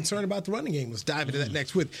has a concern about the running game. Let's dive into that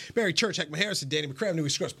next with Barry Church, Heckman Harrison, Danny McCray, New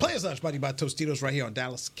Scrubs Players Lounge, brought to you by Tostitos right here on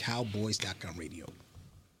DallasCowboys.com radio.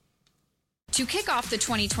 To kick off the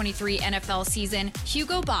 2023 NFL season,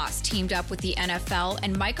 Hugo Boss teamed up with the NFL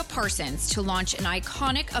and Micah Parsons to launch an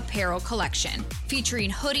iconic apparel collection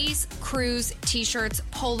featuring hoodies, crews, t-shirts,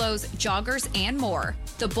 polos, joggers, and more.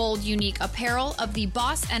 The bold, unique apparel of the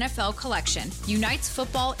Boss NFL collection unites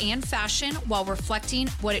football and fashion while reflecting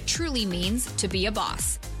what it truly means to be a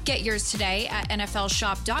boss. Get yours today at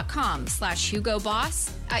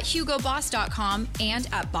nflshop.com/HugoBoss, at HugoBoss.com, and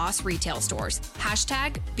at Boss retail stores.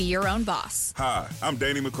 #Be your own boss. Hi, I'm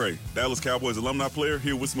Danny McCray, Dallas Cowboys alumni player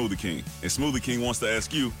here with Smoothie King. And Smoothie King wants to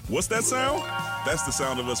ask you, what's that sound? That's the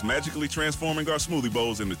sound of us magically transforming our smoothie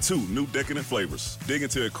bowls into 2 new decadent flavors. Dig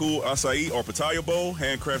into a cool acai or pitaya bowl,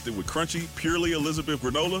 handcrafted with crunchy, purely Elizabeth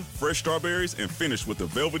granola, fresh strawberries, and finished with a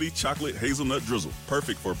velvety chocolate hazelnut drizzle.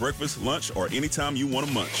 Perfect for breakfast, lunch, or anytime you want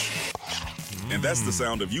to munch. And that's the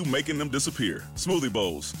sound of you making them disappear. Smoothie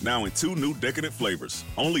bowls, now in 2 new decadent flavors.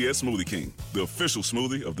 Only at Smoothie King, the official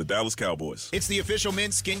smoothie of the Dallas Cowboys. It's the official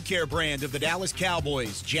men's skincare brand of the Dallas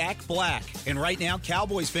Cowboys, Jack Black. And right now,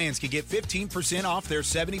 Cowboys fans can get 15% off their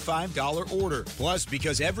 $75 order. Plus,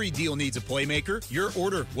 because every deal needs a playmaker, your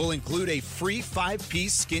order will include a free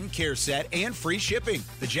 5-piece skincare set and free shipping.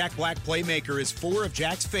 The Jack Black Playmaker is 4 of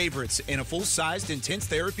Jack's favorites and a full-sized intense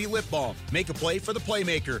therapy lip balm. Make a play for the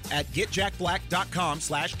playmaker at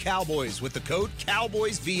getjackblack.com/Cowboys with the code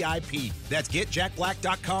CowboysVIP. That's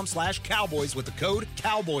getjackblack.com/Cowboys with the code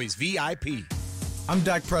CowboysVIP. I'm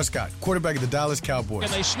Dak Prescott, quarterback of the Dallas Cowboys.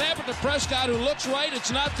 And they snap it to Prescott, who looks right.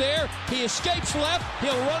 It's not there. He escapes left.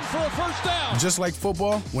 He'll run for a first down. Just like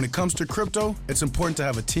football, when it comes to crypto, it's important to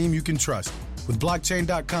have a team you can trust. With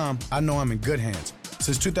Blockchain.com, I know I'm in good hands.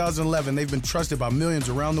 Since 2011, they've been trusted by millions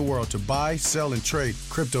around the world to buy, sell, and trade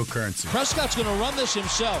cryptocurrency. Prescott's going to run this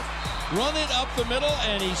himself. Run it up the middle,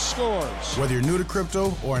 and he scores. Whether you're new to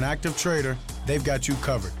crypto or an active trader, they've got you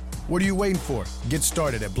covered. What are you waiting for? Get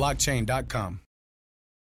started at Blockchain.com.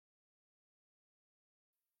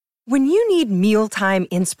 When you need mealtime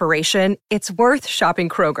inspiration, it's worth shopping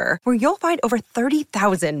Kroger, where you'll find over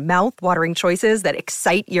 30,000 mouth-watering choices that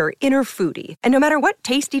excite your inner foodie. And no matter what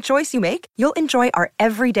tasty choice you make, you'll enjoy our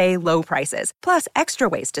everyday low prices, plus extra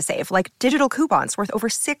ways to save, like digital coupons worth over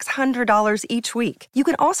 $600 each week. You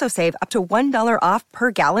can also save up to $1 off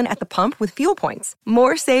per gallon at the pump with fuel points.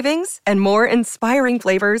 More savings and more inspiring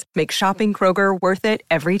flavors make shopping Kroger worth it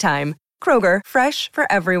every time. Kroger, fresh for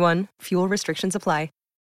everyone. Fuel restrictions apply.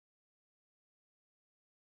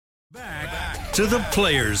 Back to the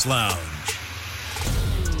Players Lounge.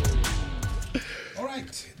 All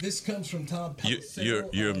right, this comes from Tom Pelissero.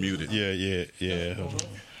 You're muted. Yeah.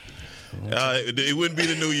 It wouldn't be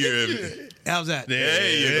the new year. How's that?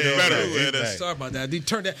 Better. Sorry about that. He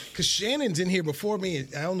turned that because Shannon's in here before me.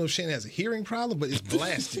 And I don't know if Shannon has a hearing problem, but it's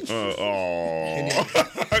blasted.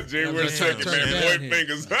 Jay, we're checking, man. Point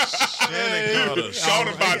fingers. Shannon called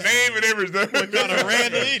us by name and everything. Got a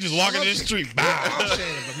random. He just walking in the street. I'm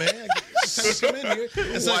Shannon, but man, I come in here.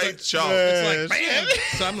 And so White chalk. It's like, bam.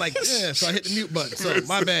 So I'm like, yeah. So I hit the mute button. So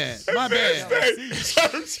my bad. That man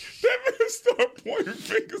start pointing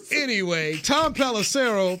fingers. Anyway, Tom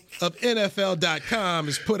Pelissero of NFL.com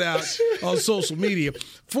has put out on social media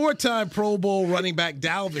 4-time Pro Bowl running back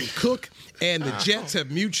Dalvin Cook and the Jets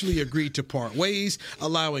have mutually agreed to part ways,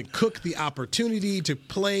 allowing Cook the opportunity to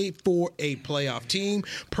play for a playoff team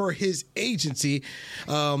per his agency,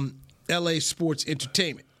 LA Sports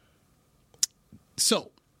Entertainment.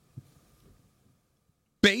 So,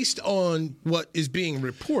 based on what is being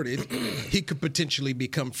reported, he could potentially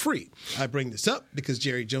become free. I bring this up because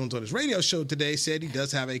Jerry Jones on his radio show today said he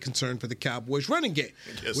does have a concern for the Cowboys running game,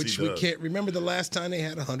 which we can't remember the last time they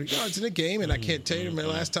had 100 yards in a game, and I can't tell you the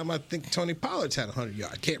last time I think Tony Pollard's had 100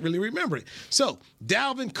 yards. Can't really remember it. So,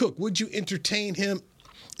 Dalvin Cook, would you entertain him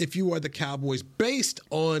if you are the Cowboys based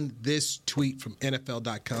on this tweet from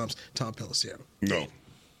NFL.com's Tom Pelissero? No.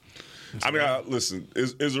 I mean, listen,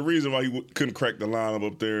 there's a reason why he couldn't crack the lineup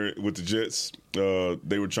up there with the Jets.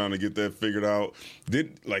 They were trying to get that figured out.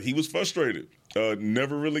 He was frustrated.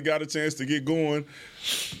 Never really got a chance to get going.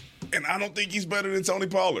 And I don't think he's better than Tony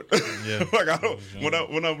Pollard. Yeah.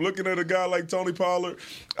 When I'm looking at a guy like Tony Pollard,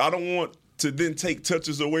 I don't want to then take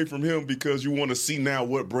touches away from him because you want to see now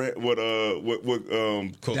what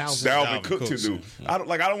Dalvin Cook can do. I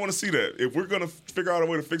don't want to see that. If we're gonna figure out a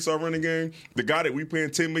way to fix our running game, the guy that we paying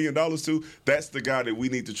 $10 million to, that's the guy that we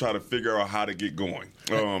need to try to figure out how to get going.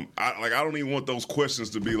 I don't even want those questions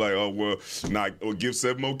to be like, or give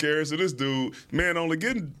 7 more carries to this dude. Man, only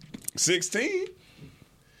getting 16.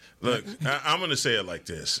 Look, I'm going to say it like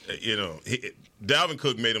this. Dalvin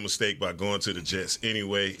Cook made a mistake by going to the Jets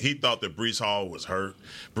anyway. He thought that Breece Hall was hurt.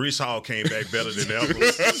 Breece Hall came back better than ever.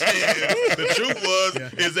 The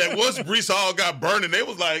truth is that once Breece Hall got burning, they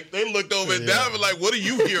looked over at Dalvin like, what are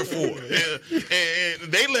you here for?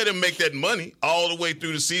 And they let him make that money all the way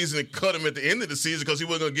through the season and cut him at the end of the season because he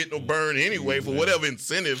wasn't going to get no burn anyway for whatever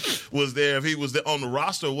incentive was there if he was on the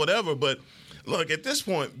roster or whatever. But look, at this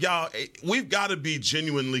point, y'all, we've got to be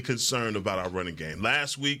genuinely concerned about our running game.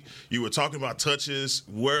 Last week, you were talking about touches,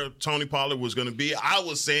 where Tony Pollard was going to be. I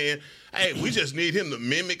was saying, hey, we just need him to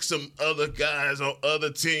mimic some other guys on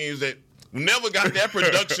other teams that never got that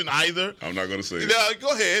production either. I'm not going to say it. No,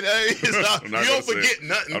 go ahead. You don't forget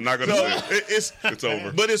nothing. I'm not going to say it. It's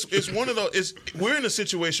over. But it's one of those. We're in a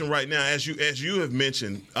situation right now, as you have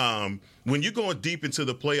mentioned, when you're going deep into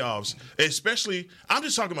the playoffs, especially, I'm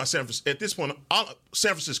just talking about at this point,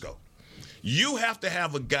 San Francisco. You have to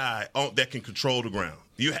have a guy that can control the ground.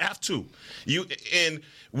 You have to. And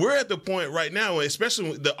we're at the point right now,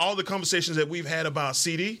 especially with all the conversations that we've had about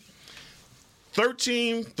CD.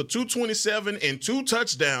 13 for 227 and 2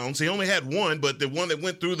 touchdowns. He only had one, but the one that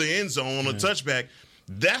went through the end zone on a touchback.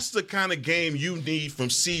 That's the kind of game you need from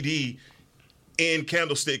CD in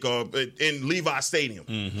Candlestick or in Levi Stadium.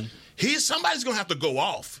 Mm-hmm. Somebody's going to have to go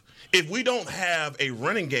off if we don't have a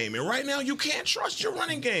running game. And right now, you can't trust your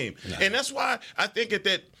running game. No. And that's why I think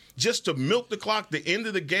that just to milk the clock, the end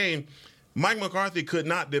of the game, Mike McCarthy could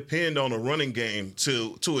not depend on a running game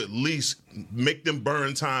to at least make them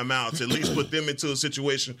burn timeouts, at least put them into a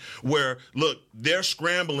situation where, look, they're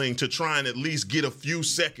scrambling to try and at least get a few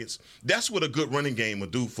seconds. That's what a good running game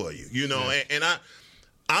would do for you, Yeah. And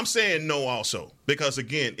I'm saying no also because,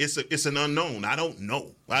 again, it's an unknown. I don't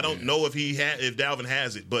know. I don't know if Dalvin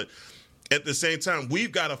has it. But at the same time,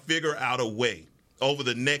 we've got to figure out a way over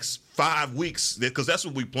the next 5 weeks, because that's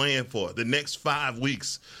what we're playing for, the next 5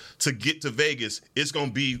 weeks to get to Vegas. It's going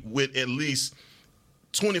to be with at least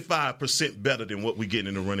 25% better than what we get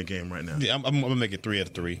in the running game right now. Yeah, I'm going to make it 3 out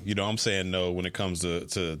of 3. I'm saying no when it comes to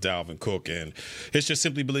Dalvin Cook. And it's just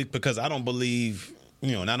simply because I don't believe –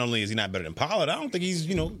 not only is he not better than Pollard, I don't think he's,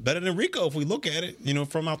 better than Rico if we look at it,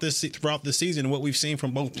 throughout this season and what we've seen from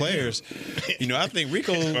both players. I think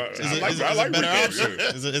Rico is a better option.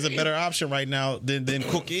 Is a better option right now than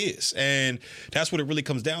Cook is. And that's what it really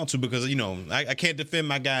comes down to because, I can't defend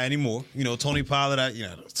my guy anymore. Tony Pollard,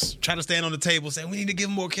 trying to stand on the table saying we need to give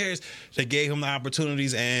him more carries. They gave him the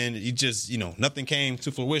opportunities and you just, nothing came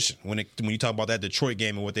to fruition when you talk about that Detroit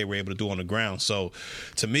game and what they were able to do on the ground. So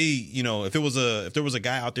to me, if there was a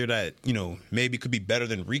guy out there that maybe could be better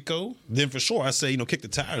than Rico, then for sure I say kick the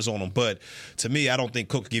tires on him. But to me, I don't think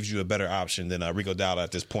Cook gives you a better option than Rico Dowdle at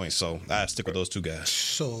this point. So I stick with those two guys.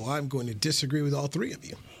 So I'm going to disagree with all three of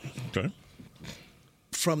you. Okay.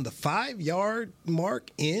 From the 5-yard mark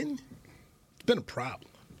in, it's been a problem.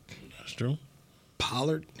 That's true.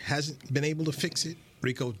 Pollard hasn't been able to fix it.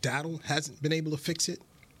 Rico Dowdle hasn't been able to fix it.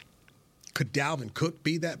 Could Dalvin Cook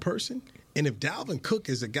be that person? And if Dalvin Cook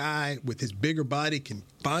is a guy with his bigger body can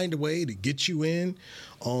find a way to get you in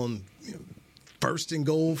on first and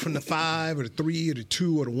goal from the 5 or the 3 or the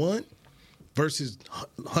 2 or the 1 versus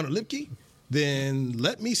Hunter Lipke, then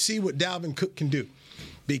let me see what Dalvin Cook can do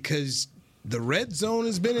because the red zone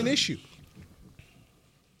has been an issue.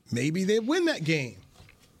 Maybe they win that game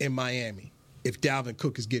in Miami if Dalvin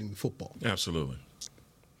Cook is getting the football. Absolutely.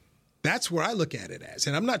 That's where I look at it as.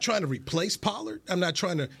 And I'm not trying to replace Pollard. I'm not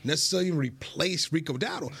trying to necessarily replace Rico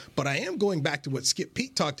Dowdle. But I am going back to what Skip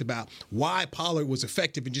Pete talked about, why Pollard was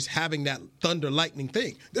effective in just having that thunder lightning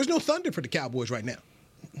thing. There's no thunder for the Cowboys right now.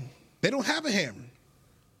 They don't have a hammer.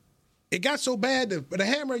 It got so bad that the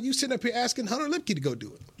hammer, you sitting up here asking Hunter Lipke to go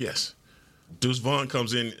do it. Yes. Deuce Vaughn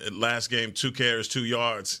comes in last game, 2 carries, 2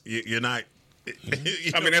 yards. You're not –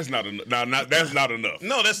 I mean, that's not enough. That's not enough.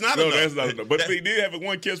 No, that's not enough. That's not enough. But he did have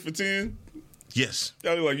 1 catch for 10. Yes.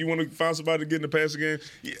 Like, you want to find somebody to get in the passing game?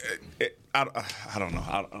 Yeah, I don't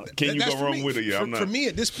know. Can you go wrong with it? Yeah, for me,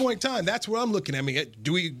 at this point in time, that's where I'm looking. I mean,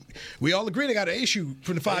 do we all agree they got an issue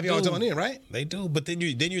from the 5 yards on in, right? They do, but then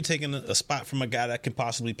you're taking a spot from a guy that can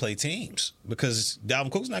possibly play teams because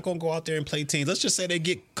Dalvin Cook's not going to go out there and play teams. Let's just say they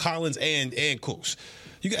get Collins and Cooks.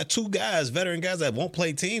 You got 2 guys, veteran guys that won't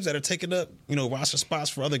play teams that are taking up, roster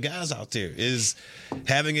spots for other guys out there. Is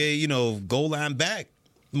having a, goal line back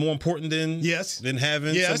more important than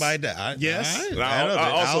having somebody that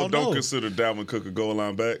I also don't consider Dalvin Cook a goal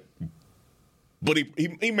line back. But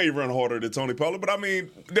he may run harder than Tony Pollard. But, I mean,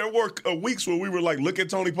 there were weeks where we were like, look at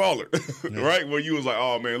Tony Pollard, right? Where you was like,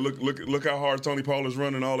 oh, man, look how hard Tony Pollard's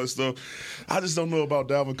running, all that stuff. I just don't know about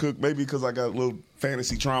Dalvin Cook, maybe because I got a little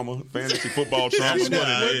fantasy trauma, fantasy football trauma. We're not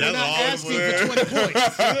asking for 20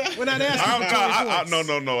 points. We're not asking for 20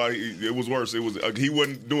 points. No. It was worse. It was he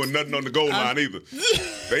wasn't doing nothing on the goal line either.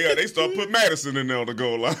 They started putting Madison in there on the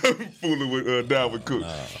goal line, fooling with Dalvin Cook.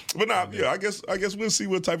 But I guess we'll see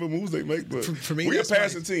what type of moves they make. But for me, we're a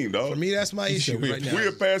passing team, dog. For me, that's my issue right now. We're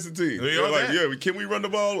a passing team. Can we run the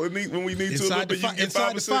ball when we need inside to?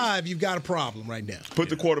 Inside the 5, you've got a problem right now. Put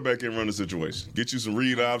the quarterback in, run the situation. Get you some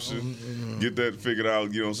read option. Get that figured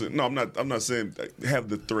out. You know what I'm saying? No, I'm not saying have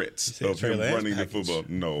the threats of him running the football.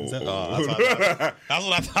 No. That's what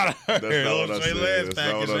I thought I heard. That's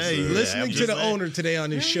not what I said. Listening to the owner today on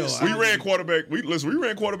this show. We ran quarterback. We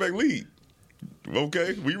ran quarterback lead.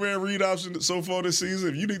 Okay, we ran read option so far this season.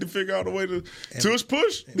 If you need to figure out a way to tush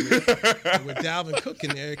push, with Dalvin Cook in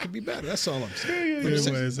there, it could be better. That's all I'm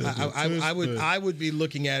saying. I would be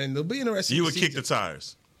looking at it, and it'll be interesting. You would kick the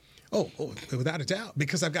tires. Oh, without a doubt,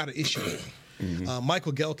 because I've got an issue.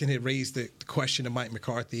 Michael Gehlken had raised the question to Mike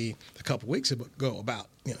McCarthy a couple weeks ago about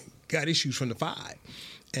got issues from the 5,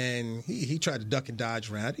 and he tried to duck and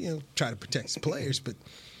dodge around, try to protect his players, but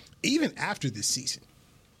even after this season,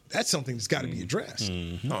 that's something that's got to be addressed.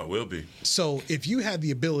 No, it will be. So if you have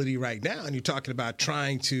the ability right now, and you're talking about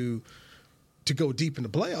trying to go deep in the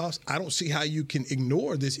playoffs, I don't see how you can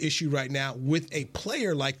ignore this issue right now with a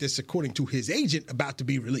player like this, according to his agent, about to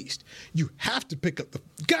be released. You have to pick up the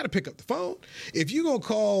phone. If you're gonna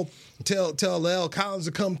tell La'el Collins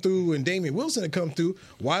to come through and Damian Wilson to come through,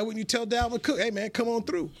 why wouldn't you tell Dalvin Cook, hey man, come on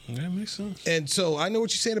through? That makes sense. And so I know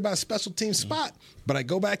what you're saying about special team spot, but I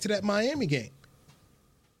go back to that Miami game.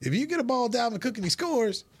 If you get a ball Dalvin Cook and he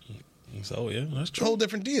scores, so yeah, that's true. Whole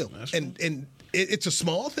different deal. And it's a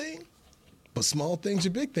small thing. But small things are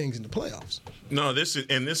big things in the playoffs. No, this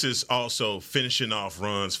is also finishing off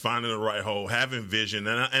runs, finding the right hole, having vision,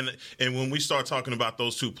 and when we start talking about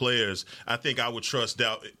those two players, I think I would trust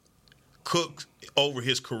Cook over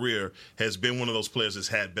his career has been one of those players that's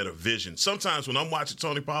had better vision. Sometimes when I'm watching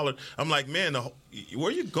Tony Pollard, I'm like, man, where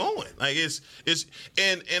are you going? Like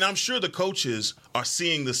and I'm sure the coaches are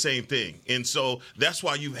seeing the same thing. And so that's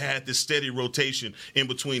why you've had this steady rotation in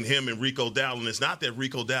between him and Rico Dowdle. And it's not that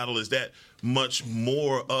Rico Dowdle is that much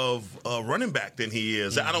more of a running back than he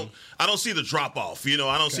is. I don't see the drop off. I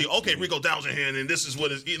don't see Rico Dowdle's in here and this is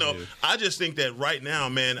what is. I just think that right now,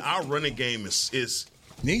 man, our running game is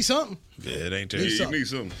need something. Yeah, it ain't you need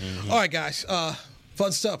something. All right, guys.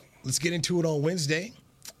 Fun stuff. Let's get into it on Wednesday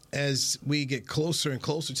as we get closer and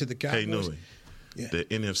closer to the Cowboys. Hey, Newey, the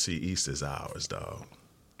NFC East is ours, dog.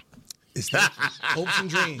 It's hopes and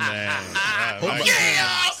dreams. Man, I'm gonna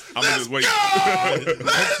just wait.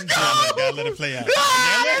 Let's go. Gotta let it play out.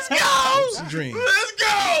 Let's go. Hopes and dreams. Let's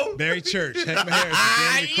go. Barry Church, Heckma Harris,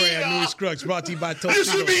 Danny McCray, Newey Scruggs, brought to you by Toast. You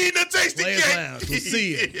should be eating a tasty cake. Lounge. We'll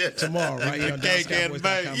see you tomorrow right here on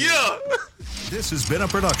DallasCowboys.com. Yeah. This has been a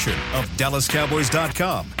production of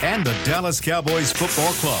DallasCowboys.com and the Dallas Cowboys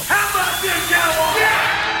Football Club. How about this, Cowboys?